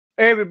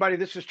Hey everybody,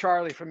 this is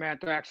Charlie from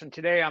Anthrax, and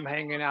today I'm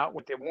hanging out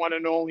with the one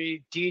and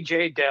only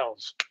DJ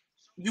Delz.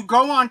 You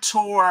go on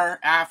tour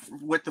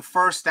with the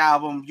first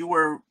album. You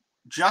were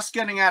just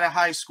getting out of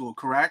high school,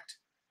 correct?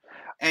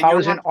 And I you're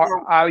was in on art.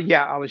 tour,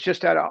 Yeah, I was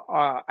just at a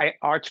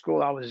art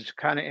school. I was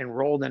kind of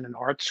enrolled in an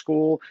art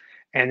school,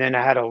 and then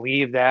I had to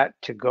leave that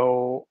to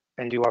go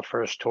and do our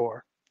first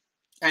tour.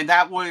 and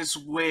that was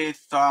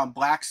with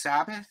Black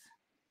Sabbath.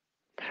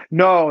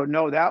 No,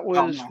 that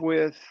Oh was no.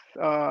 with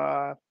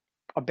a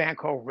band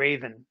called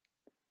Raven,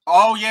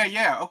 Oh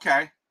yeah.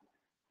 Okay.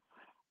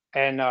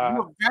 and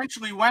You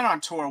eventually went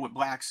on tour with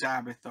Black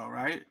Sabbath, though,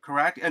 right?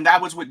 Correct. And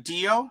that was with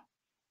Dio.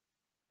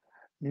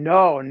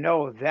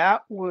 no,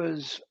 that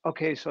was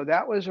okay. So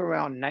that was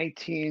around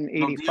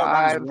No, Dio.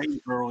 That was 1985. way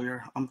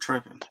earlier. I'm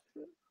tripping.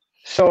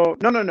 So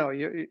no,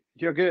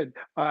 you're good.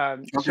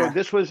 So Okay.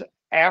 this was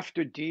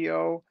after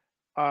Dio.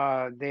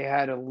 They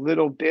had a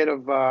little bit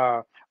of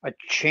a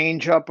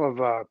change up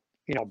of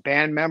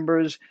band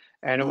members,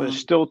 and it was Mm,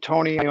 still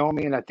Tony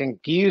Iommi, and I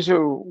think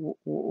Geezer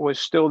was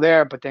still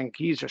there, but then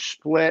Geezer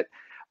split.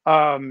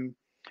 Um,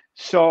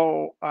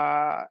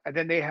 and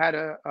then they had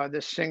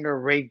this singer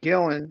Ray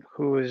Gillen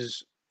who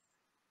was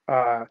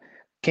uh,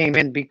 came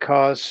in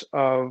because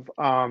of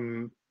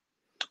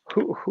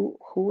who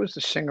was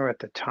the singer at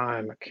the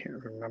time? I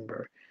can't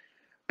remember,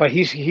 but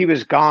he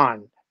was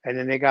gone, and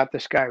then they got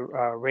this guy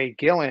Ray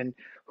Gillen,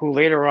 who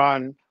later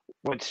on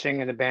would sing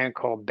in a band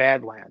called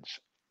Badlands.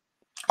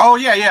 oh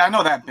yeah. I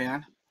know that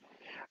band.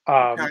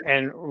 Okay.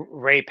 And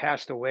Ray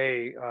passed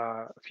away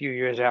a few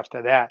years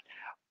after that.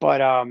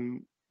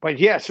 But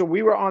yeah, so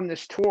we were on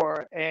this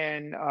tour,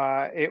 and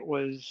it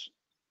was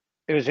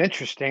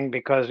interesting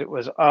because it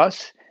was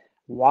us,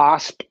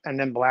 Wasp, and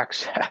then Black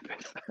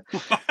Sabbath.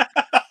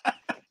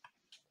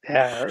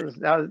 Yeah,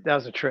 that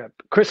was a trip.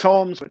 Chris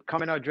Holmes would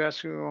come in our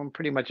dressing room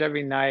pretty much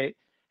every night,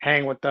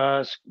 hang with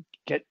us,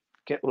 get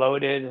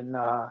loaded, and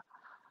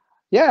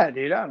yeah,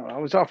 dude, I don't know.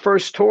 It was our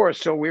first tour,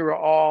 so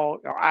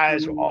our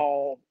eyes were Mm.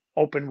 all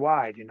open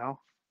wide, you know.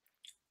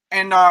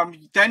 And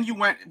then you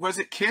went. Was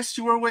it Kiss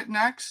you were with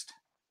next,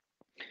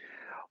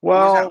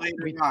 or was that Well,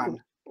 later we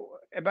on?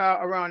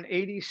 about around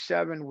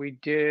 '87, we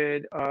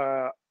did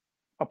a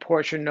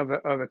portion of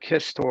a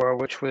Kiss tour,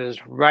 which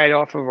was right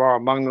off of our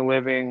Among the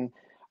Living,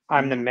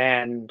 I'm the Mm.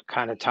 Man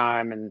kind of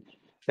time, and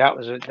that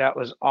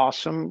was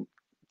awesome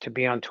to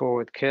be on tour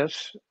with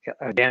Kiss.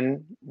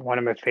 Again, one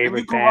of my And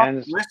you favorite grew up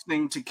bands.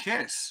 listening to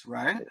Kiss,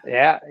 right?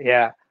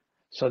 Yeah.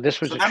 So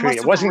this was So a that treat. must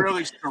It have been wasn't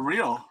really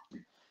surreal.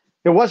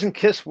 it wasn't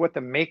Kiss with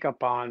the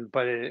makeup on,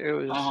 but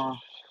Uh-huh.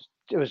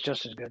 it was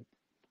just as good.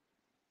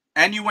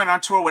 And you went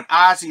on tour with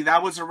Ozzy.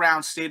 That was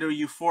around State of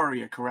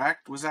Euphoria,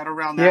 correct? Was that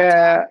around that Yeah,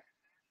 time?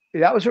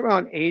 that was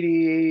around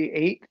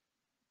 88,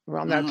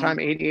 around that Hmm. time,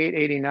 88,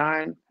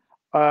 89.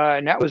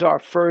 And that was our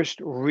first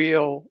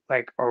real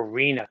like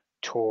arena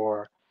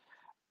tour.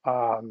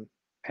 And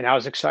that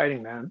was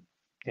exciting, man.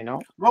 You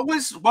know,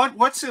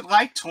 What's it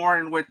like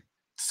touring with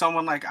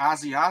someone like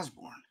Ozzy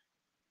Osbourne?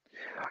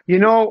 you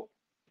know,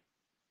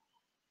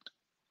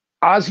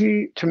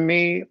 Ozzy to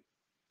me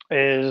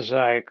is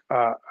like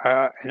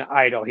an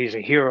idol. He's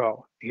a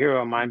hero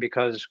of mine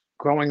because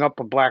growing up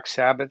with Black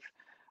Sabbath,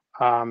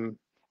 um,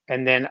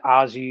 and then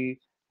Ozzy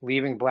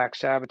leaving Black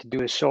Sabbath to do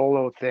his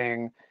solo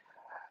thing.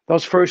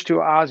 Those first two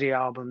Ozzy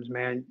albums,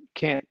 man,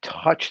 can't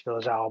touch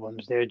those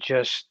albums. They're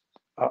just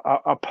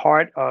a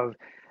part of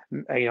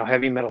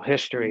heavy metal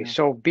history. Yeah.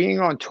 So being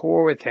on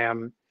tour with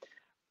him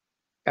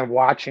and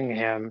watching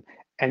him,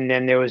 and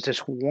then there was this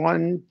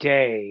one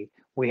day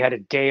we had a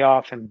day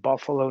off in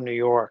Buffalo, New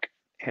York,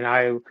 and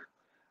I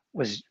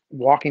was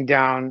walking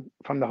down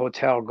from the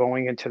hotel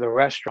going into the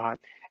restaurant,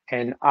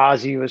 and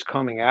Ozzy was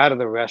coming out of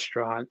the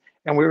restaurant,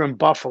 and we were in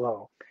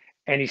Buffalo,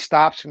 and he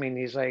stops me and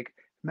he's like,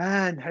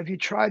 "Man, have you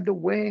tried the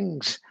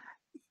wings?"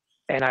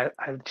 And I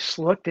just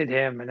looked at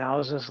him and I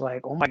was just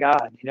like, "Oh my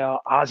God,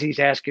 Ozzy's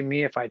asking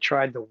me if I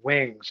tried the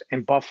wings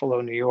in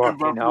Buffalo, New In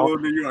York, you know?" Buffalo,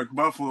 New York,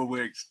 Buffalo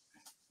Wings.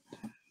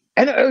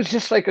 And it was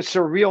just like a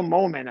surreal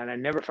moment, and I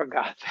never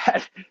forgot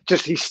that.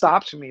 Just he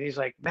stops me and he's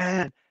like,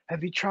 "Man,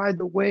 have you tried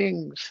the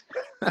wings?"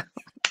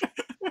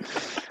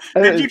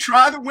 Did Uh, you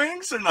try the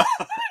wings or not?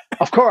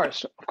 of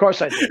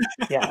course I did.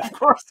 Yeah, Of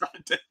course I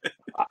did.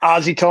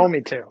 Ozzy told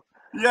me to.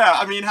 Yeah,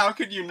 I mean, how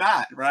could you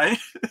not, right?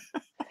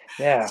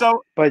 Yeah,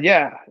 So, but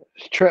yeah,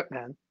 it's a trip,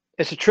 man.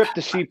 It's a trip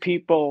to see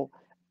people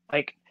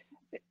like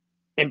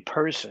in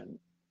person.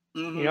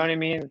 You know mhm, what I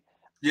mean?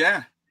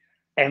 yeah.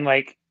 And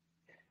like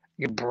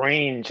your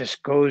brain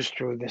just goes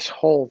through this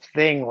whole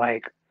thing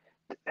like,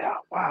 "Oh,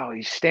 wow,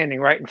 he's standing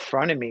right in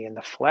front of me in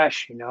the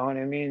flesh." You know what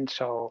I mean?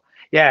 So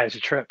yeah, it's a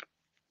trip.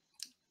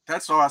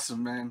 That's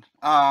awesome, man.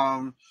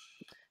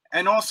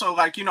 And also,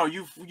 like,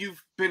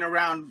 you've been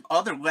around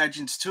other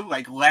legends too,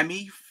 like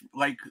Lemmy.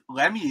 Like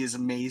Lemmy is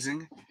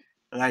amazing.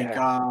 Like,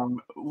 Yeah.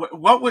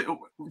 what would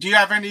do you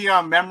have any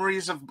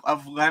memories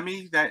of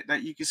Lemmy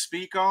that you could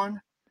speak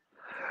on?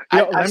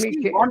 I Let me see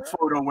get. one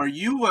photo where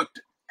you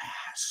looked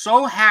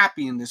so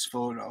happy in this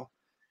photo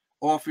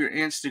off your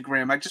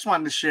Instagram. I just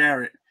wanted to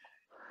share it.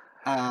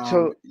 Um,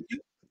 So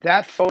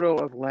that photo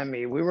of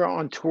Lemmy, we were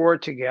on tour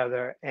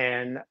together,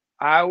 and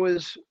I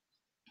was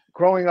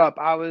growing up,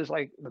 I was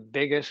like the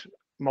biggest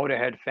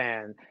Motorhead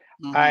fan.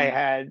 I Mm-hmm.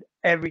 had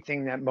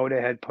everything that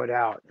Motorhead put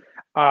out.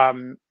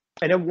 Um,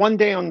 and then one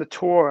day on the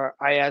tour,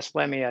 I asked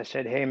Lemmy, I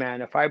said, "Hey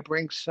man, if I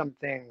bring some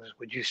things,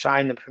 would you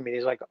sign them for me?"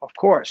 He's like, "Of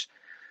course."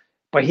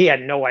 But he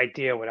had no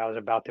idea what I was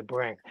about to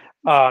bring.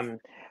 Um,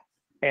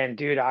 and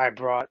dude, I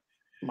brought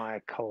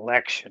my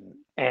collection,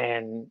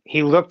 and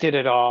he looked at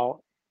it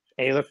all,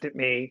 and he looked at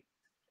me,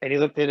 and he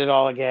looked at it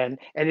all again,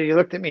 and then he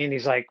looked at me and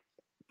he's like,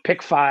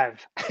 "Pick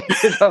five,"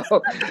 you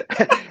know.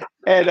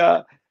 And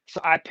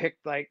so I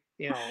picked, like,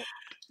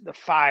 the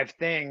five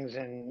things,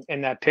 and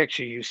in that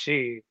picture you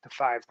see the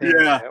five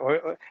things Yeah. that, or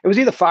it was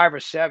either five or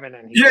seven,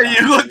 and he Yeah,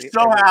 you signed look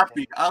so everything.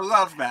 happy. I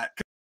love that.